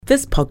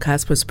This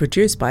podcast was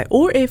produced by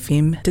OAR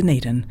FM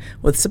Dunedin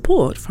with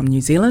support from New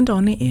Zealand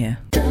On the Air.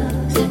 The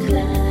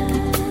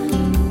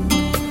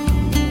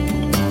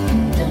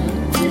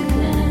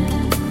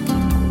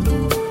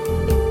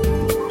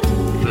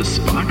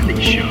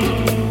Sparkly Show.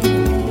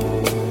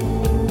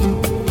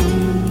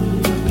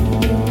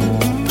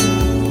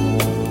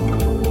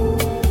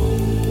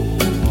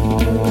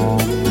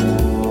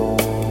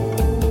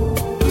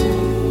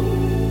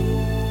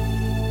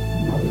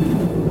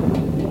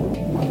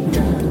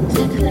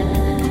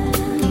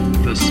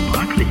 The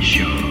Sparkly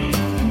Show.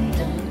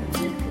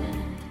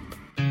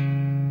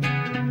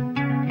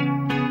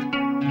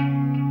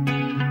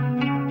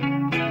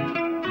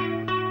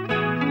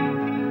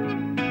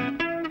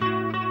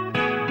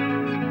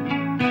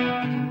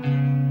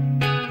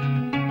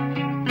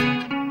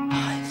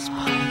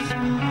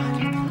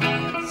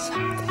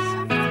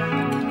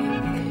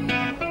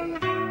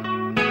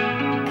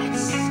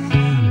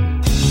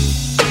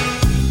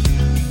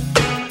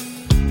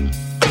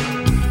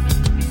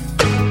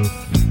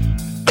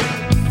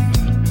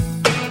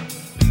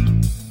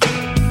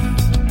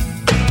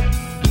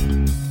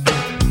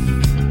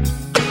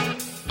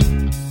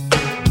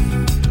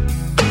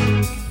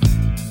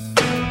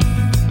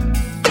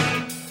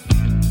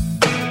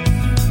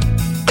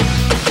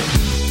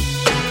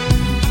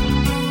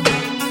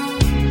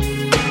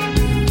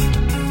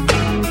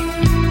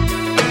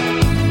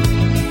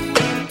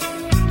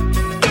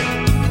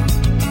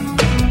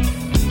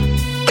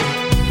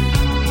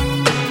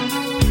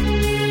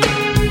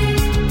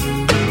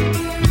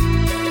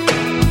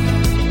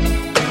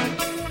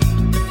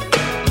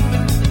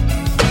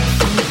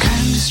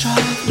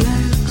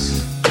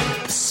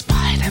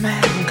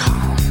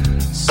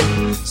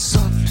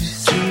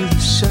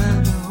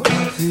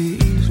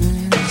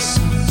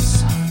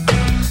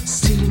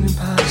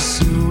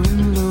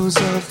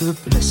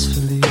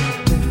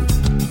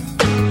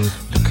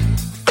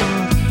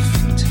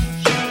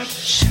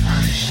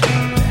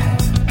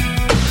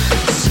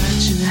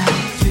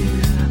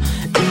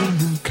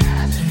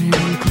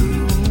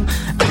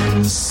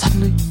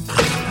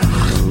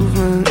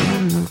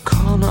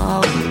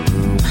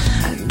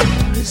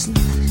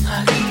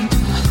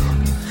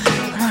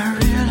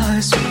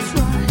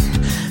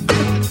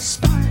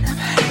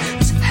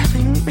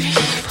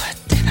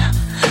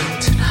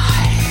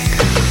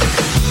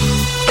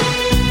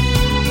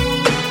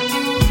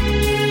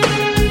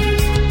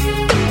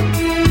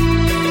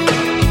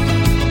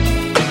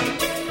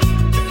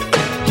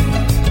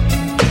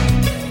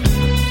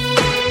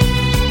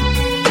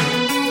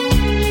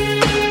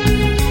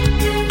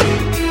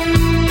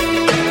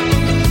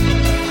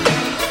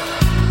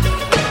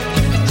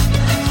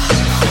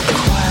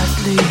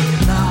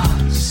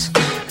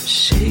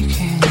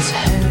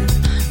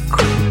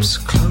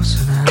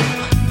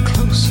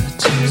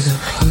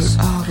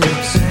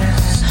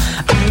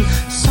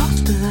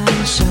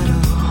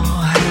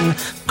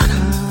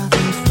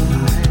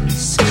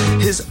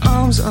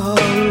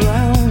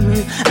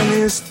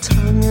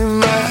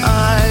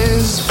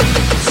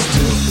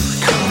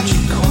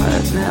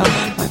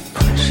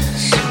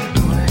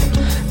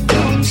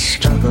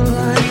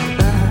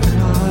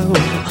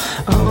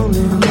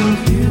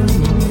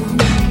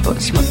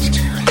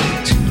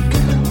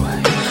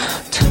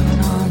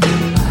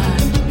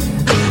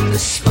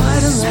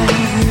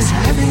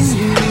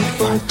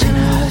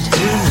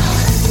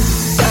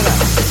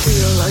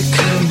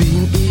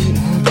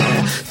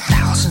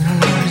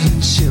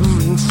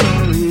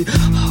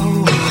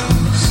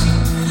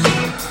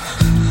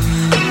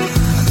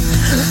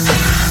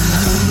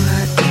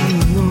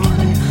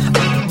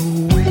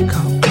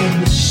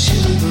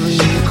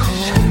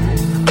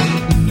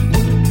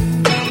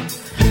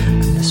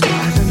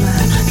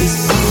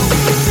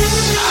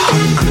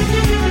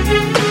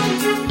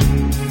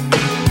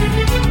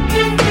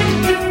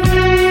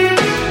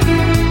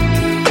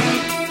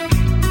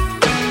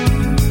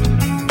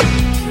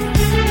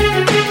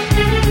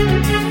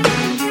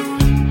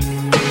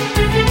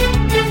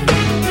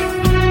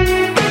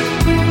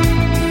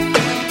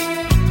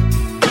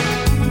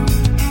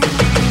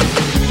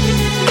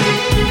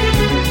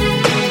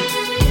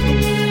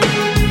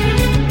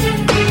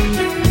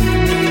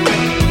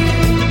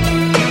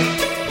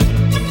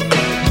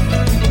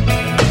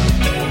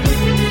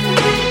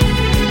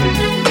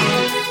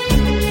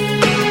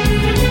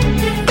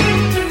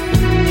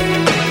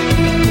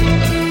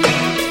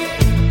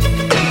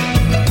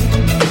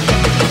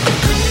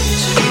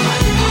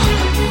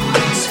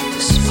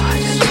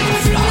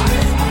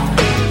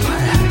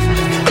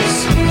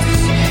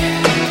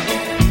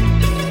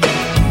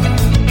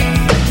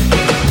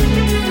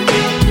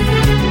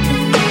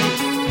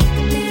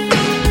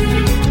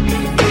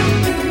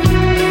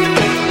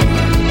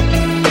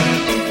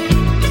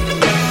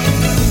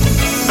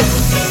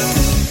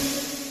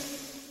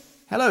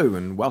 Hello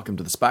and welcome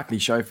to the Sparkly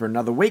Show for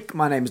another week.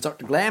 My name is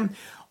Dr. Glam.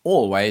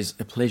 Always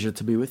a pleasure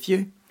to be with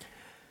you.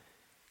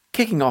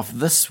 Kicking off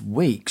this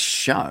week's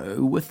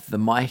show with the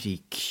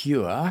mighty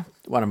Cure,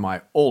 one of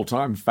my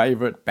all-time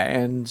favourite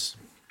bands,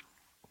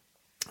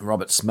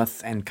 Robert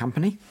Smith and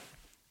Company.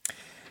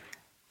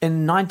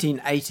 In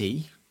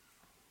 1980,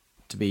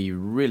 to be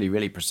really,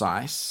 really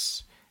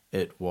precise,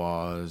 it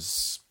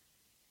was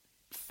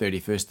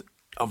 31st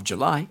of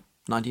July,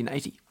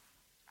 1980.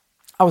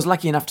 I was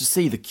lucky enough to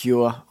see The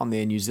Cure on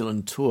their New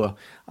Zealand tour.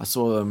 I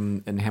saw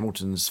them in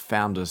Hamilton's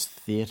Founders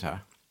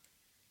Theatre.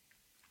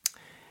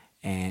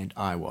 And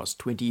I was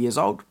 20 years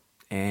old.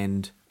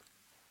 And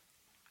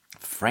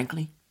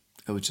frankly,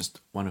 it was just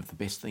one of the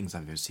best things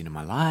I've ever seen in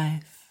my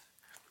life.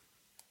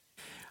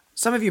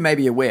 Some of you may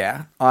be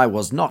aware, I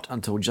was not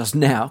until just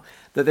now,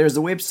 that there is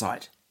a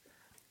website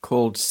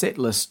called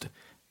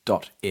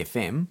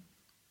setlist.fm,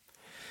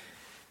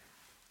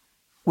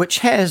 which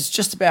has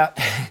just about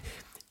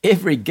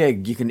every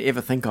gig you can ever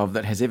think of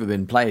that has ever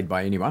been played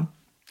by anyone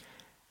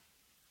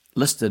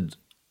listed,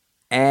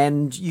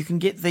 and you can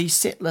get the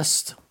set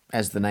list,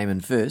 as the name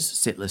infers,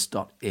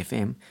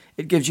 setlist.fm.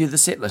 It gives you the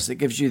set list. It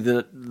gives you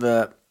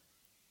the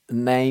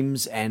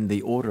names and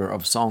the order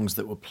of songs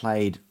that were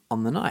played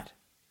on the night.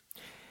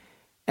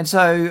 And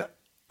so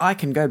I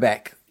can go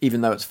back,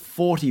 even though it's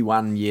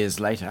 41 years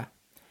later,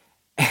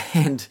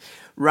 and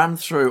run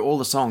through all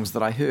the songs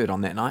that I heard on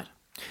that night.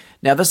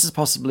 Now, this is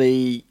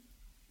possibly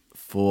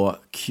for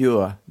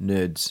Cure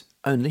nerds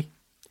only,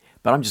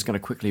 but I'm just going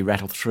to quickly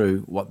rattle through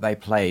what they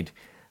played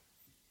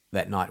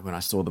that night when I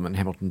saw them in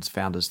Hamilton's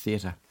Founders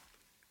Theatre.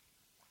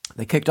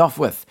 They kicked off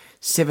with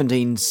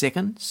 17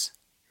 Seconds,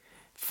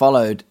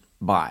 followed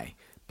by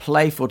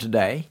Play for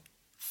Today,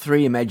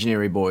 Three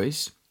Imaginary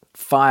Boys,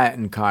 Fire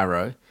in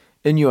Cairo,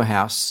 In Your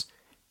House,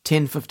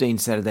 10:15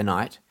 Saturday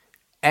Night,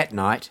 At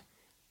Night,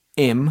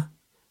 M,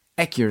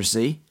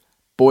 Accuracy,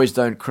 Boys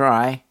Don't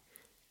Cry,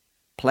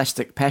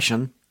 Plastic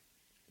Passion,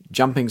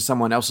 Jumping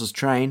Someone Else's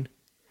Train,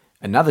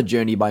 Another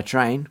Journey by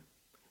Train,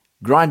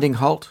 Grinding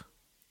Halt,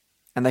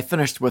 and they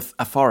finished with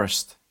A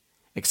Forest.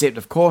 Except,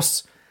 of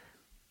course,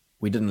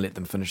 we didn't let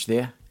them finish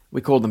there.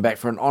 We called them back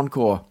for an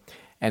encore,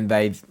 and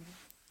they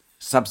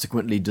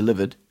subsequently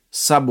delivered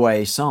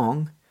Subway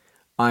Song,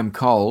 I'm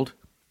Cold,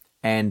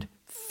 and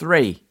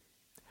 3.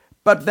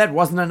 But that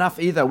wasn't enough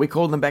either. We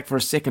called them back for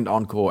a second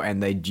encore,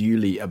 and they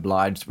duly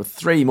obliged with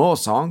 3 more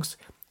songs,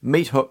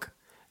 Meat Hook,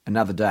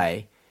 Another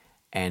Day,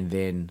 and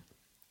then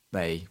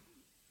they,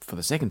 for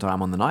the second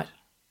time on the night,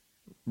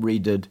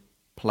 redid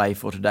Play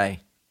for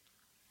Today.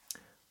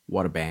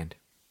 What a band.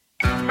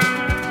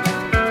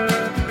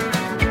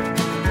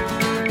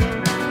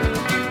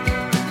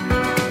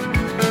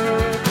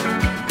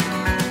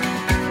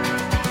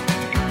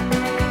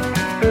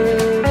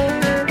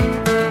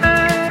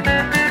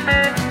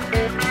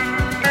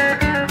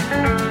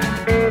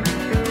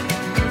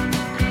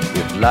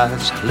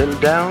 Life's little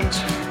downs,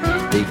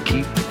 they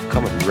keep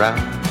coming round.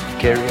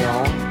 Carry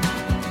on,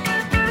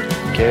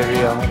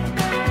 carry on.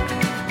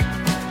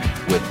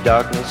 With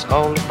darkness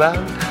all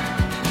about,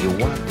 you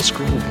want to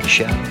scream and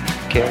shout.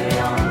 Carry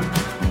on,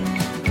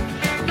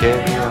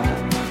 carry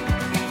on.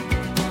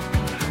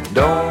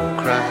 Don't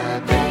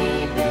cry,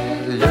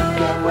 baby, look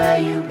at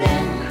where you've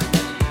been.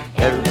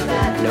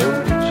 Everybody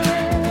knows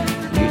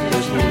you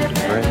just need a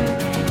friend.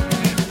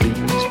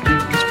 Please,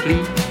 please,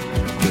 please,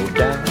 go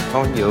down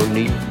on your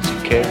knees.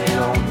 Carry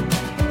on,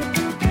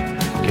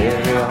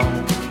 carry on.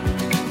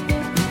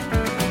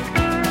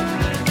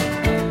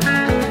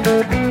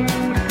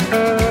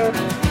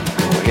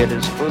 Your head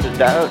is full of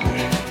doubt,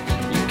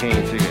 you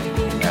can't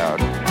figure it out.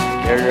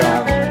 Carry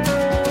on,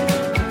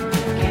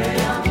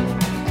 carry on.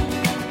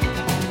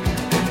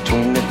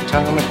 Between the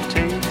time it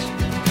takes to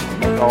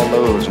make all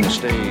those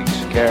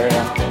mistakes. Carry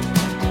on,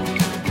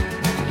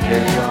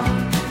 carry on.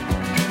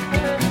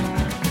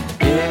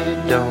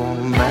 It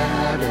don't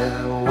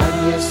matter what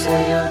you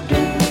say or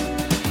do.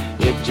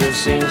 It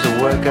just seems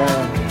to work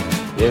out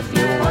if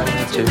you want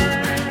to.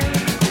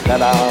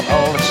 Cut out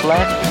all the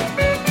slack,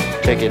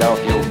 take it off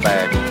your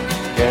back.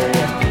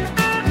 Carry on.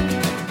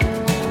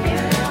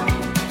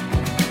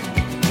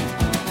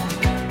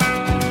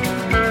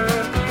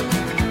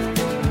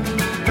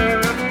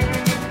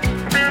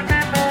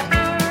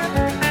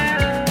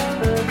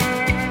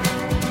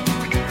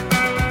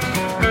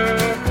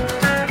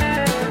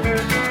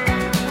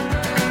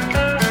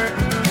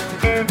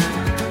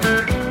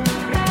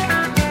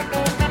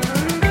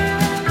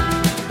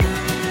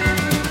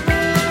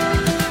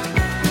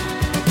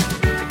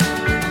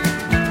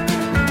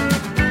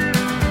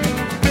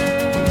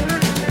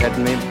 Let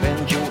me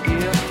bend your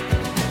ear,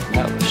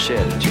 now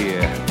shed a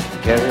tear.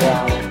 Carry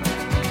on,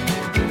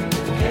 carry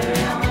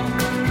on,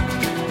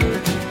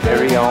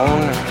 carry on, carry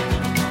on,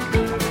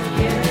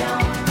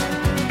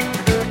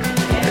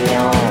 carry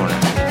on,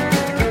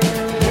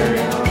 carry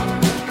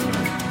on.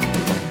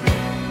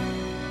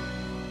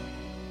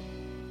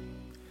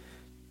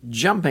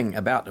 Jumping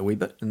about a wee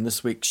bit in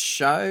this week's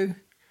show,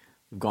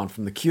 we've gone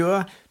from The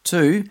Cure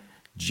to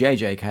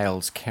JJ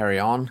Cale's Carry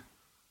On.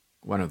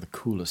 One of the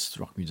coolest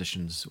rock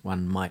musicians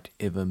one might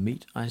ever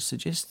meet, I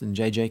suggest, in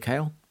JJ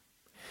Cale.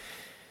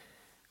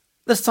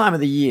 This time of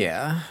the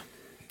year,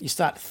 you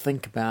start to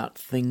think about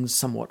things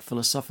somewhat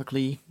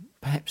philosophically.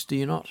 Perhaps do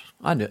you not?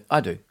 I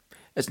do.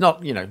 It's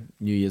not, New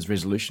Year's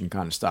resolution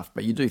kind of stuff,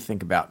 but you do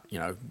think about,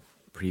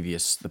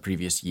 the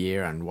previous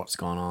year and what's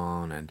gone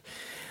on. And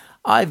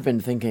I've been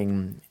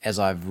thinking, as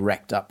I've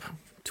racked up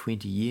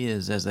 20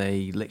 years as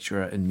a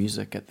lecturer in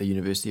music at the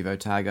University of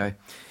Otago,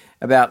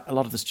 about a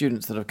lot of the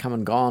students that have come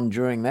and gone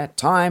during that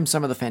time,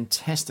 some of the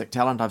fantastic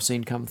talent I've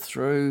seen come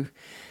through,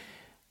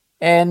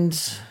 and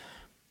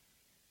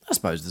I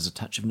suppose there's a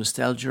touch of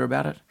nostalgia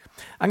about it.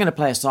 I'm going to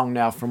play a song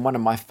now from one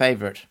of my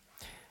favourite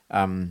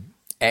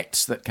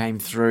acts that came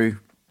through.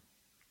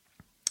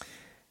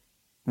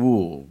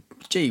 Ooh,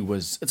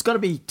 it's got to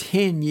be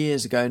 10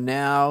 years ago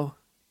now.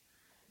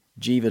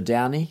 Jiva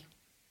Downey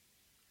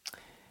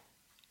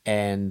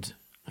and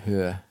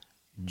her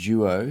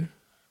duo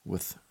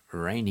with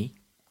Rainey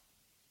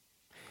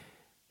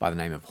by the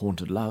name of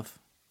Haunted Love.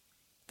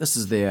 This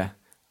is their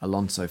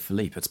Alonso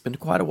Felipe. It's been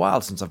quite a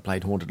while since I've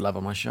played Haunted Love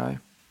on my show.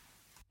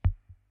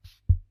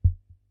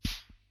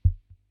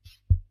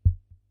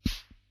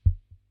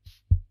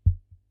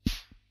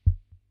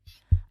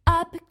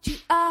 I picked you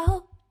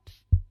out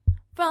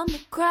from the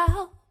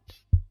crowd,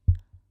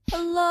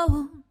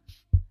 alone,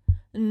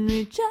 and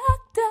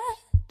rejected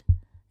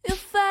your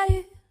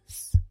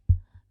face,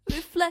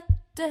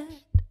 reflected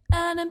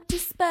an empty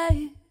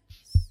space.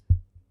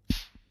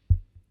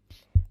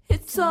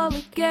 It's all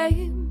a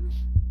game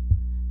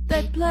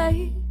they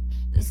play.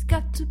 There's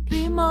got to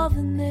be more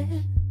than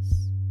this.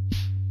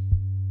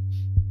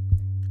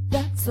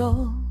 That's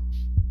all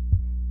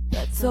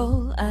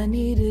I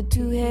needed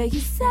to hear you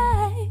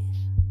say.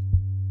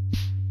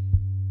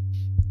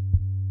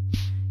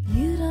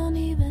 You don't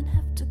even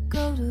have to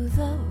go to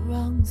the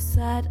wrong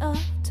side of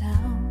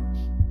town.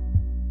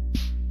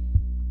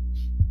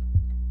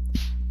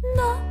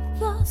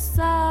 North or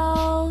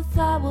south,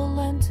 I will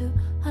learn to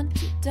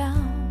hunt you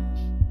down.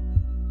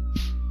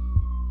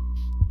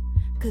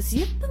 'Cause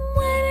you've been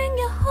waiting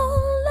your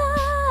whole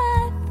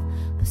life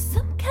for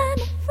some kind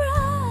of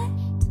fright.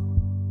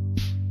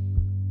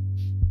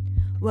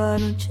 Why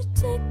don't you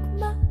take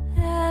my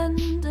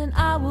hand and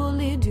I will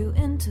lead you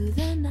into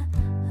the night.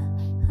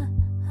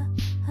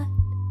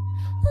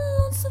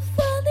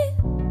 Safari,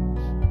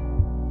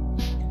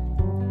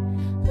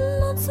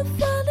 Lone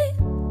Safari,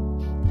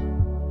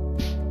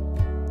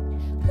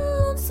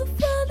 Lone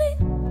Safari,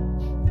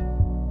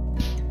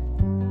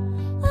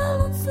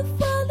 Lone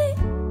Safari.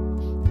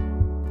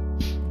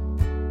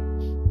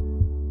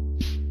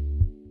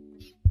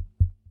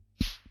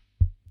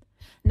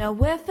 Now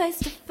we're face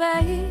to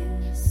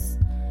face,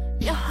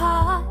 your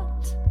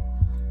heart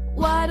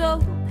wide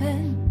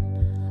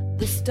open.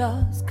 The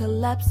stars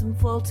collapse and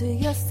fall to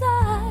your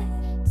sides.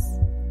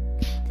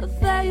 The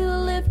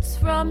veil lifts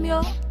from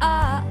your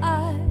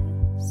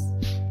eyes.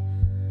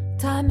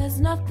 Time has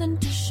nothing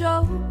to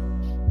show.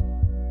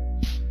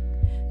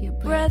 Your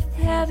breath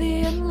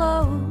heavy and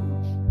low.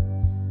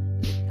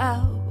 The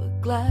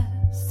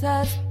hourglass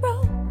has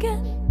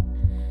broken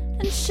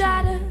and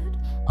shattered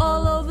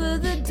all over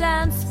the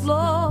dance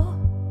floor.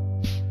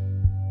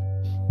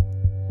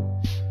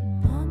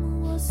 And Mama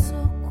was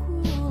so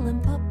cruel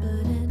and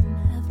Papa didn't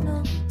have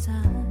no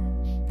time.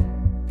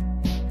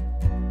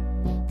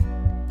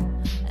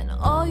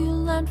 All you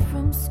learned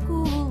from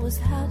school was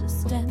how to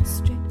stand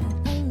straight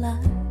and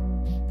alive.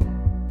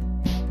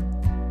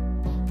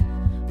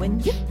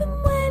 When you've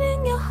been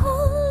waiting your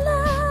whole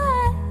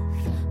life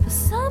for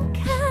some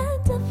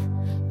kind of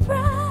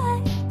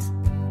fright,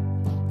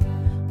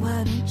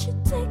 why don't you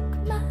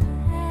take my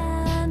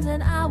hand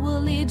and I will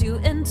lead you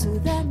into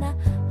the night.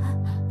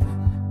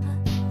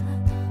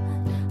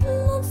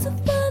 Lone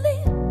Safari,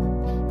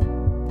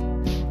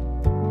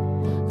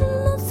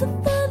 Lone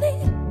Safari.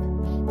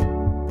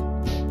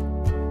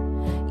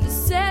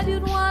 Said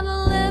you'd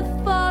wanna live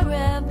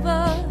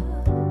forever.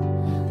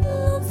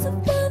 Lone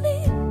Safari.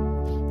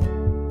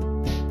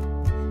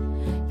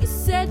 You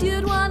said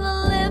you'd wanna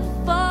live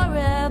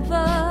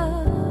forever.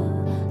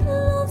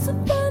 Lone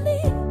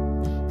Safari.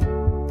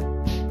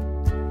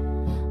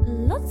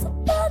 Lone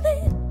Safari.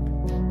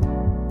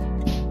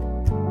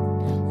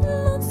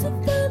 Lone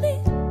Safari.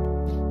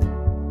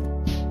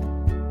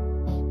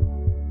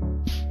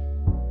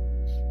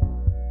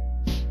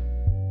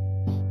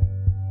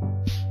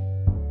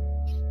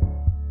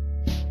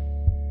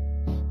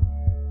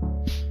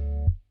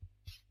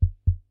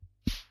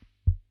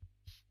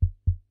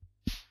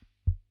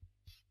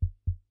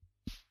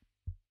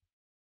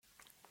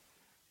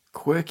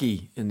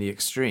 Quirky in the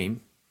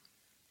extreme.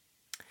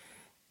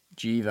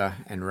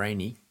 Jiva and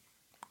Rainey,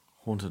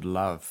 Haunted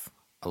Love,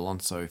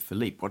 Alonso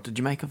Felipe. What did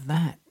you make of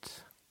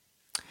that?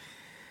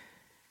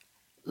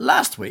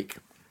 Last week,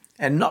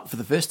 and not for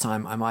the first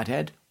time I might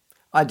add,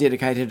 I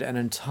dedicated an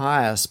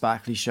entire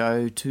Sparkly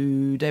show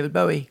to David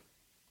Bowie.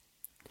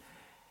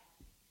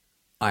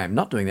 I am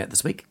not doing that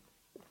this week.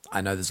 I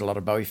know there's a lot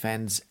of Bowie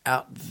fans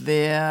out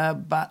there,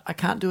 but I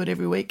can't do it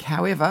every week.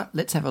 However,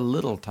 let's have a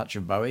little touch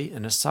of Bowie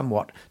in a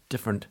somewhat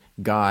different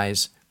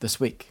guise this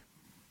week.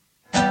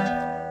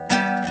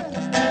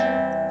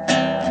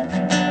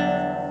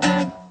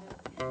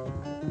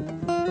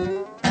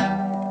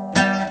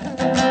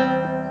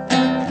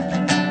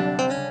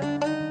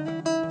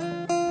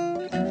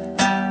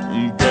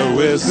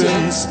 Bowie's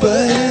in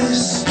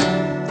space,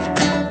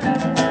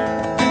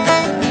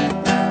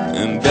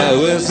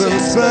 Bowies in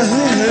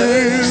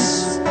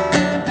space.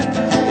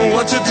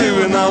 What you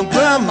doing out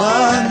there,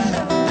 man?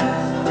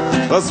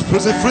 That's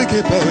pretty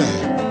freaky,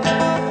 Bowie.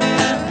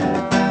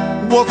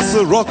 What's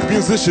a rock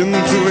musician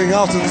doing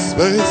out in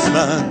space,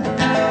 man?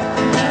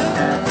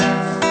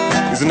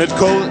 Isn't it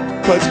cold,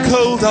 quite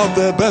cold out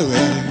there, Bowie?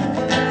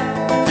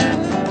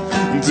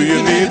 Do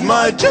you need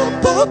my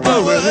jumper,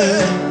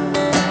 Bowie?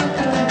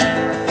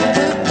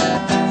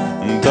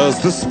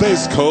 Does the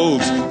space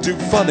cold do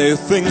funny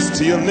things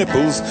to your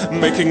nipples,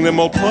 making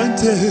them all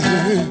pointy?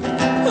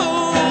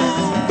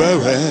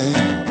 Bowie,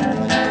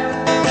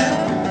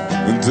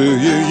 do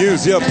you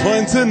use your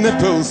pointy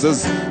nipples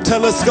as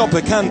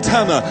telescopic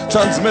antenna,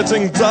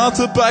 transmitting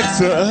data back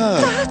to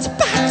Earth?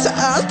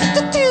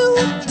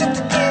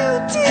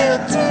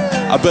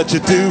 I bet you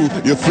do,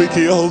 you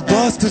freaky old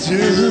bastard,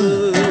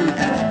 you.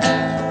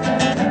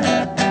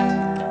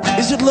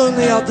 Is it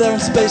lonely out there in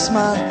space,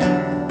 man?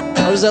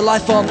 Or is there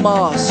life on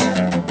Mars?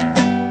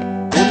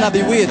 Wouldn't that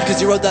be weird,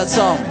 because you wrote that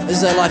song, Is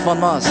There Life on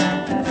Mars?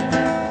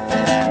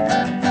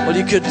 Well,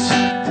 you could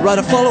write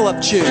a follow-up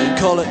tune and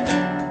call it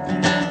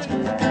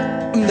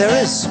There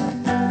Is.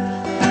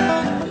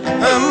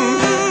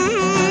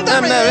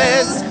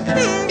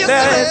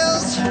 There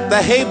is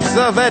the heaps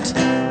of it,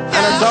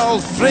 and it's all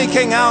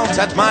freaking out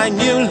at my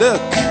new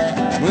look.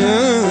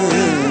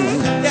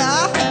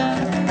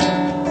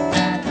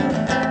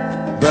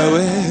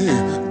 Bowie,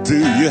 do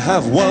you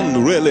have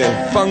one really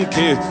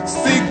funky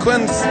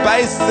sequin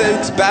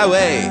spacesuit,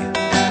 Bowie?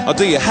 Or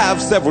do you have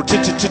several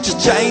changes?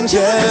 Strange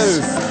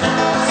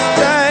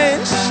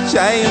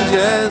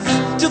changes.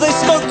 Do they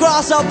smoke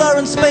grass out there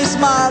in space,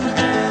 man?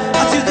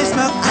 Or do they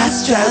smoke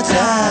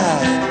astroturf?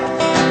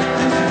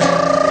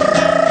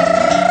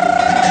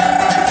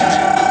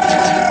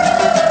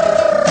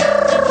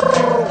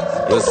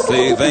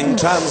 Receiving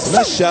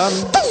transmission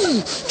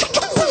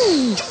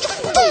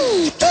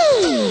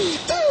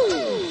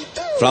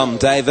from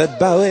David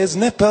Bowie's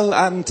nipple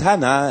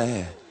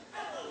antennae.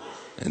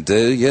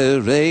 Do you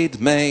read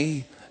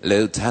me,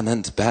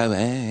 Lieutenant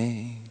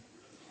Bowie?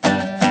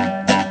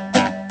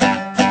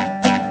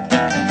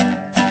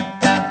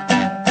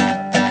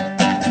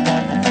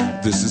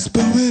 This is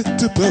Bowie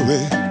to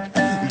Bowie.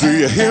 Do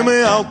you hear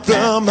me out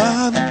there,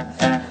 man?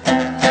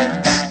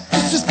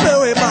 This is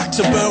Bowie back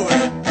to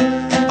Bowie.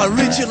 I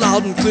read you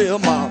loud and clear,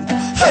 man.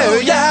 Oh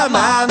yeah,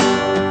 man.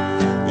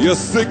 Your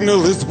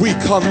signal is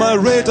weak on my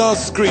radar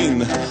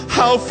screen.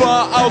 How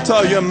far out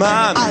are you,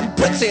 man? I'm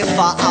pretty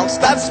far out.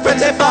 That's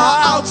pretty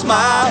far out,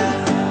 man.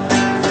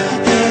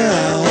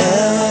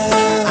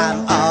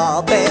 I'm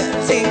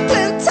orbiting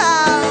Pluto.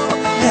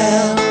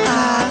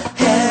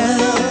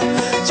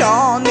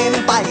 Drawn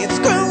in by its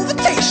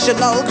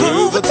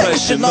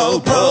gravitational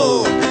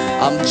pull.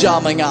 I'm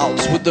jamming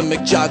out with the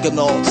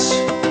McJaggernauts.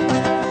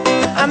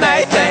 And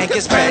they think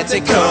it's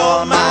pretty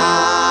cool, man.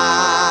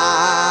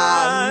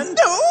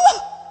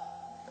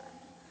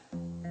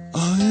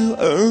 Are you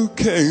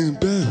okay,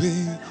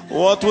 Bowie?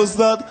 What was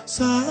that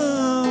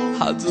sound?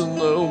 I don't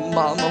know,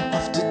 man. I'll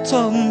have to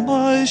turn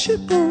my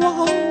ship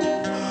around.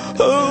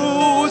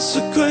 Oh, it's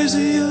the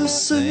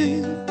craziest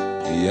scene.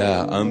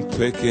 Yeah, I'm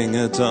picking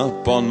it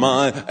up on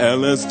my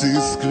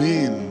LSD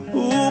screen.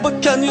 Oh,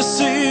 but can you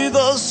see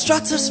the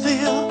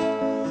stratosphere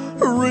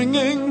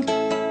ringing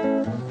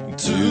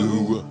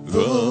to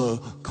the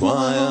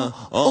choir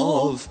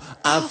of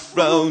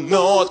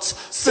Afronauts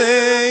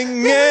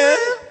singing?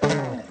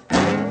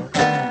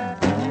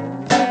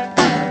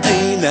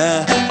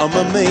 I'm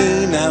a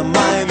meaner,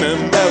 miner,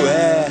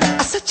 Bowie.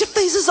 I set your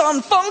faces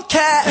on funky.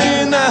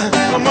 I'm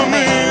a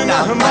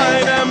meaner,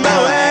 miner,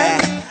 Bowie.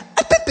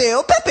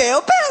 Pew, pew,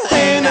 pew, pew.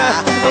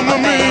 I'm a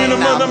meaner,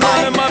 miner,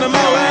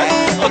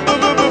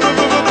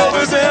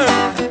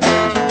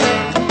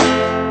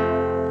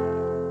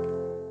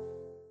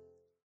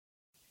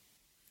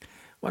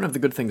 One of the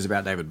good things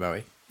about David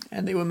Bowie,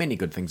 and there were many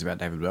good things about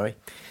David Bowie,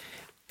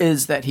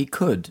 is that he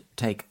could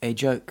take a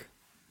joke.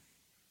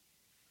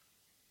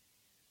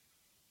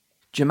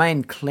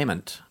 Jermaine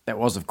Clement, that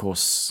was of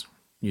course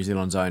New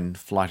Zealand's own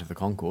Flight of the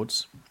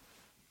Conchords,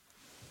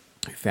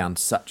 who found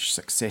such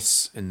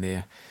success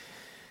in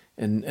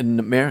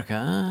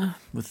America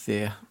with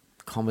their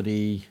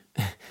comedy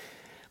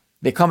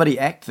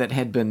act that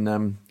had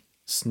been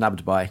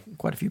snubbed by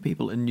quite a few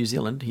people in New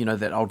Zealand. You know,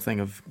 that old thing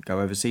of go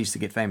overseas to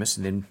get famous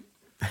and then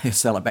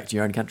sell it back to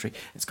your own country.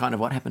 It's kind of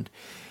what happened.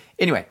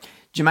 Anyway,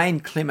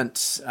 Jermaine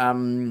Clement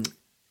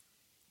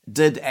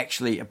did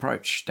actually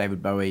approach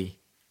David Bowie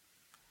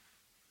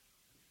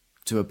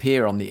to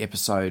appear on the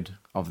episode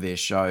of their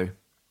show,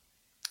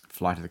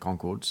 Flight of the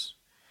Conchords,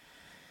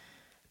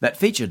 that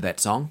featured that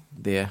song,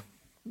 their,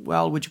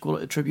 well, would you call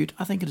it a tribute?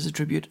 I think it is a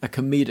tribute, a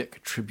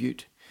comedic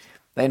tribute.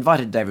 They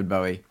invited David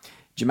Bowie.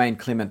 Jermaine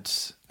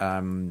Clement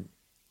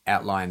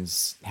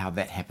outlines how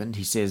that happened.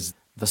 He says,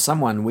 the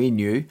someone we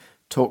knew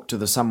talked to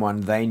the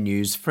someone they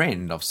knew's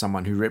friend of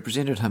someone who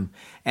represented him,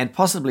 and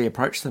possibly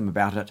approached them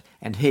about it,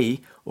 and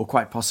he, or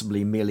quite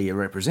possibly merely a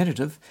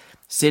representative,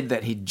 said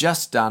that he'd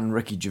just done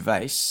Ricky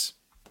Gervais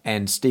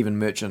and Stephen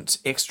Merchant's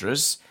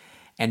Extras,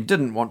 and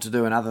didn't want to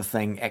do another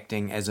thing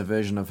acting as a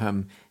version of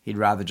him. He'd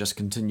rather just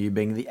continue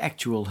being the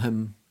actual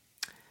him.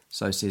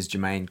 So says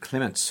Jermaine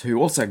Clements, who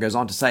also goes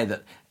on to say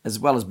that as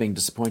well as being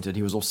disappointed,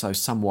 he was also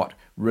somewhat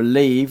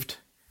relieved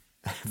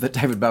that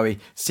David Bowie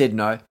said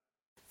no.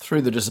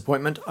 Through the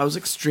disappointment, I was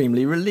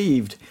extremely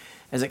relieved.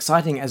 As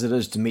exciting as it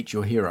is to meet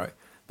your hero,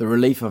 the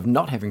relief of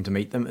not having to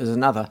meet them is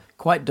another,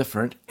 quite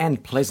different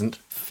and pleasant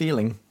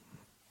feeling.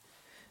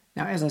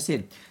 Now, as I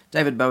said,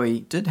 David Bowie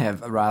did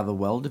have a rather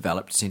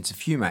well-developed sense of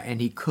humour, and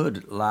he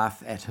could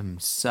laugh at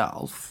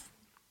himself.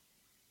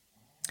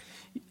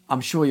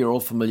 I'm sure you're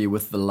all familiar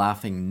with the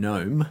Laughing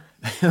Gnome,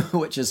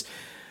 which is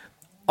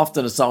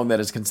often a song that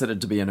is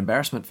considered to be an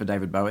embarrassment for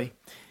David Bowie.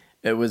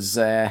 It was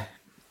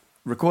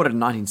recorded in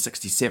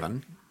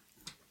 1967,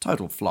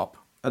 total flop,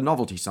 a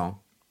novelty song.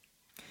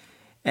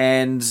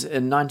 And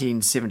in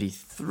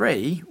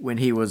 1973, when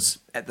he was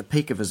at the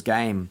peak of his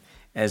game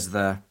as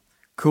the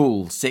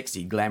cool,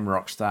 sexy, glam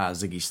rock star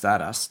Ziggy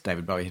Stardust,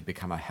 David Bowie had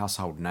become a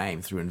household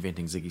name through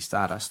inventing Ziggy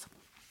Stardust.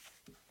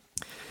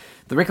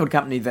 The record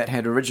company that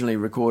had originally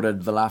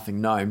recorded The Laughing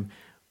Gnome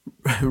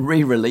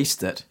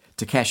re-released it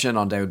to cash in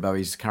on David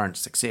Bowie's current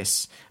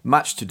success,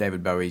 much to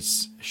David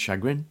Bowie's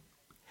chagrin.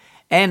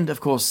 And, of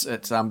course,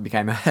 it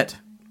became a hit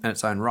in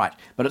its own right.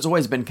 But it's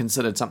always been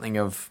considered something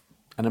of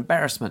an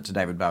embarrassment to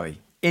David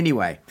Bowie.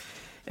 Anyway,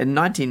 in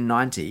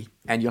 1990,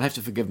 and you'll have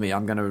to forgive me,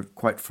 I'm going to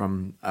quote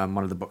from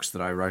one of the books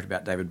that I wrote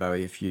about David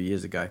Bowie a few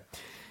years ago.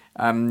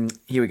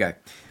 Here we go.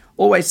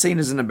 Always seen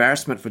as an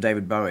embarrassment for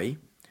David Bowie,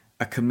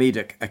 a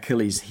comedic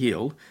Achilles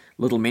heel,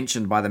 little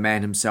mentioned by the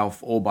man himself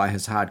or by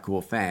his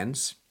hardcore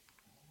fans,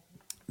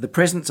 the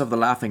presence of the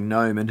Laughing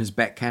Gnome in his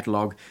back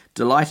catalogue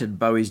delighted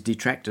Bowie's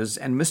detractors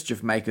and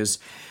mischief makers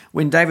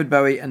when David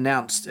Bowie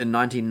announced in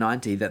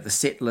 1990 that the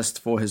set list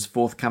for his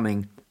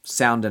forthcoming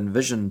Sound and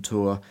Vision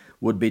tour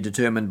would be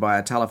determined by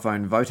a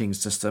telephone voting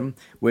system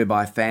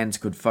whereby fans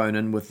could phone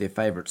in with their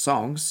favourite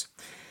songs.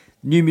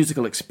 New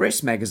Musical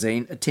Express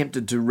magazine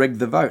attempted to rig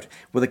the vote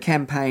with a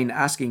campaign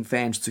asking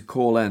fans to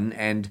call in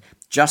and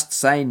just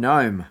say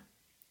Gnome.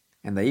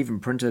 And they even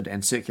printed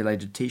and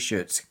circulated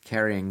t-shirts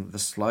carrying the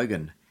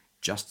slogan,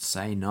 Just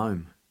Say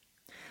Gnome.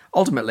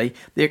 Ultimately,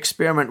 the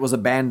experiment was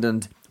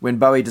abandoned when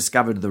Bowie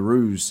discovered the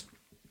ruse.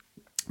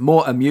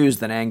 More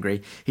amused than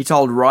angry, he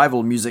told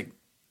rival Music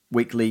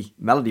Weekly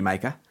Melody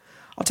Maker,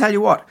 I'll tell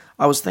you what,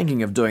 I was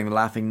thinking of doing the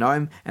Laughing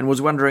Gnome and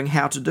was wondering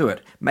how to do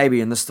it,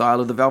 maybe in the style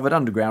of the Velvet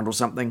Underground or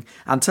something,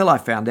 until I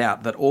found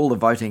out that all the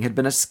voting had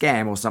been a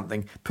scam or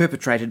something,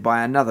 perpetrated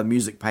by another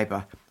music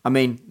paper. I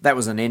mean, that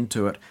was an end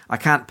to it. I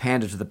can't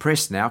pander to the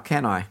press now,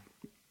 can I?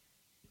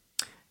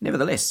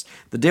 Nevertheless,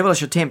 the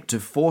devilish attempt to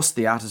force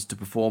the artist to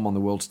perform on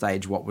the world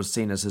stage what was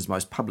seen as his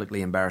most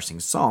publicly embarrassing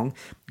song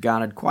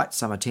garnered quite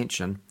some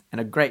attention and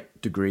a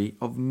great degree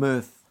of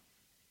mirth.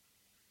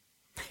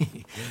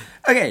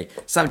 Okay,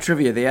 some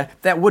trivia there.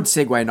 That would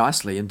segue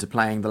nicely into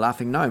playing The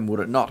Laughing Gnome, would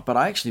it not? But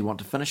I actually want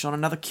to finish on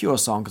another Cure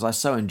song because I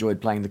so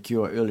enjoyed playing The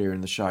Cure earlier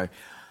in the show.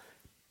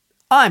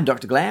 I'm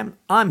Dr. Glam.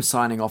 I'm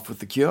signing off with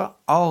The Cure.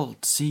 I'll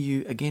see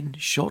you again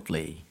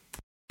shortly.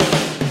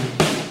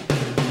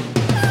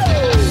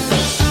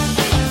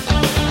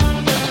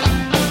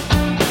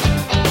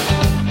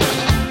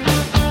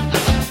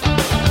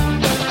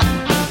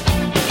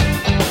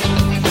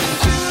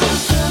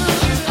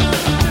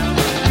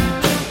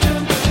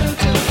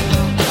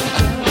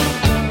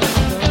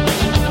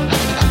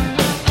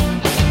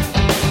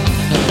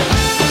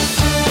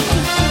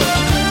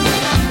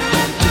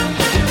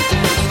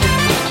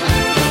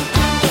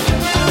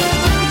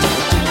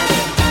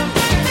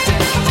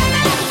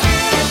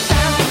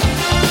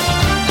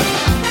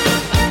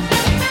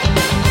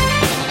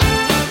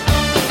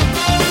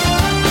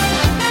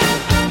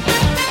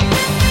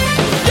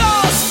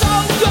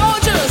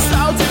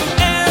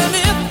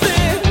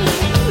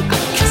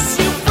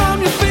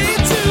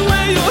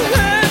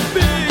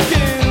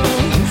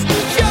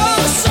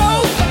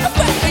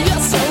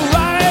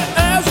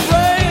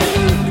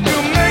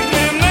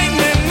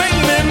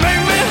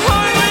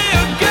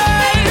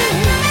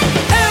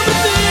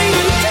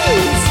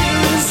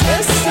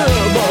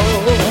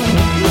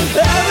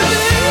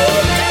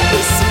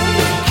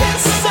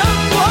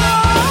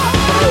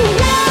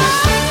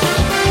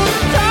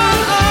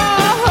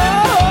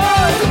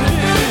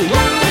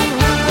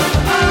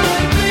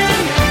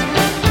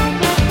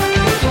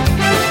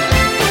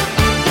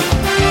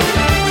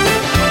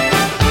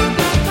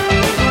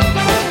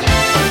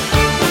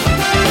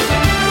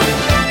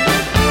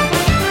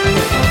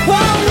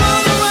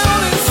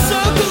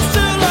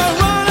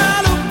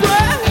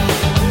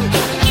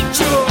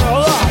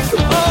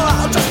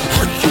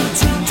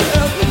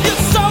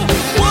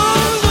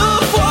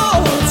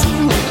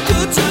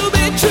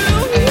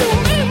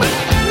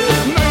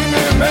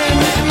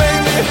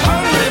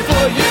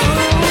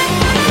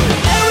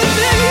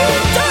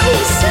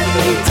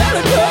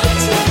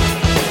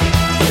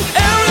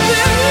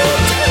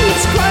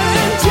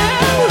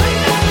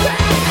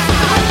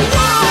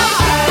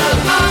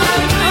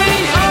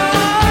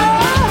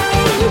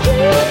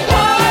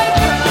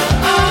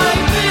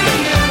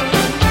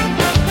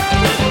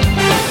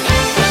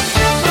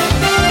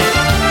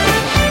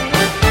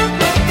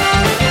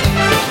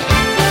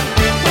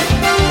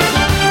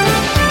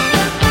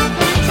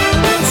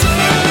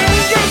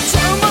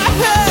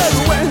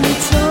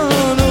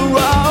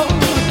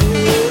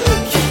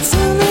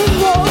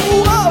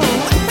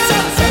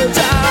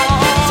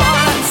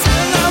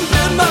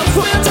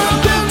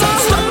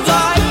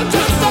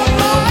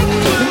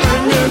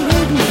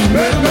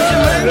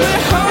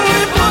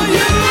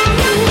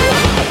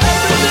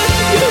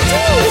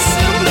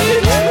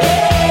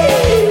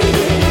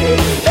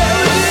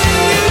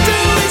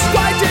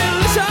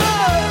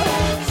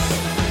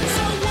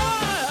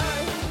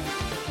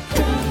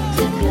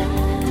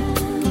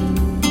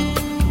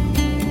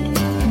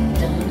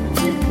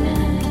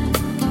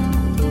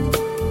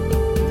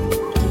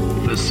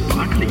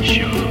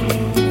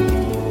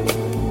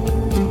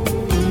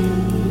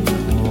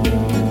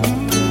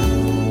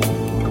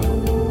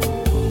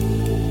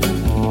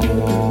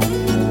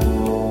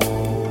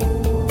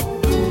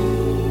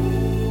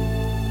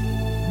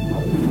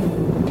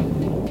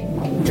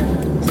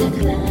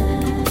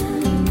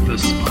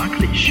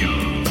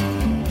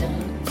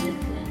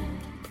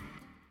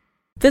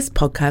 This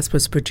podcast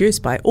was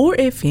produced by OAR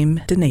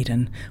FM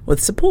Dunedin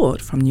with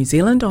support from New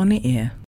Zealand On the Air.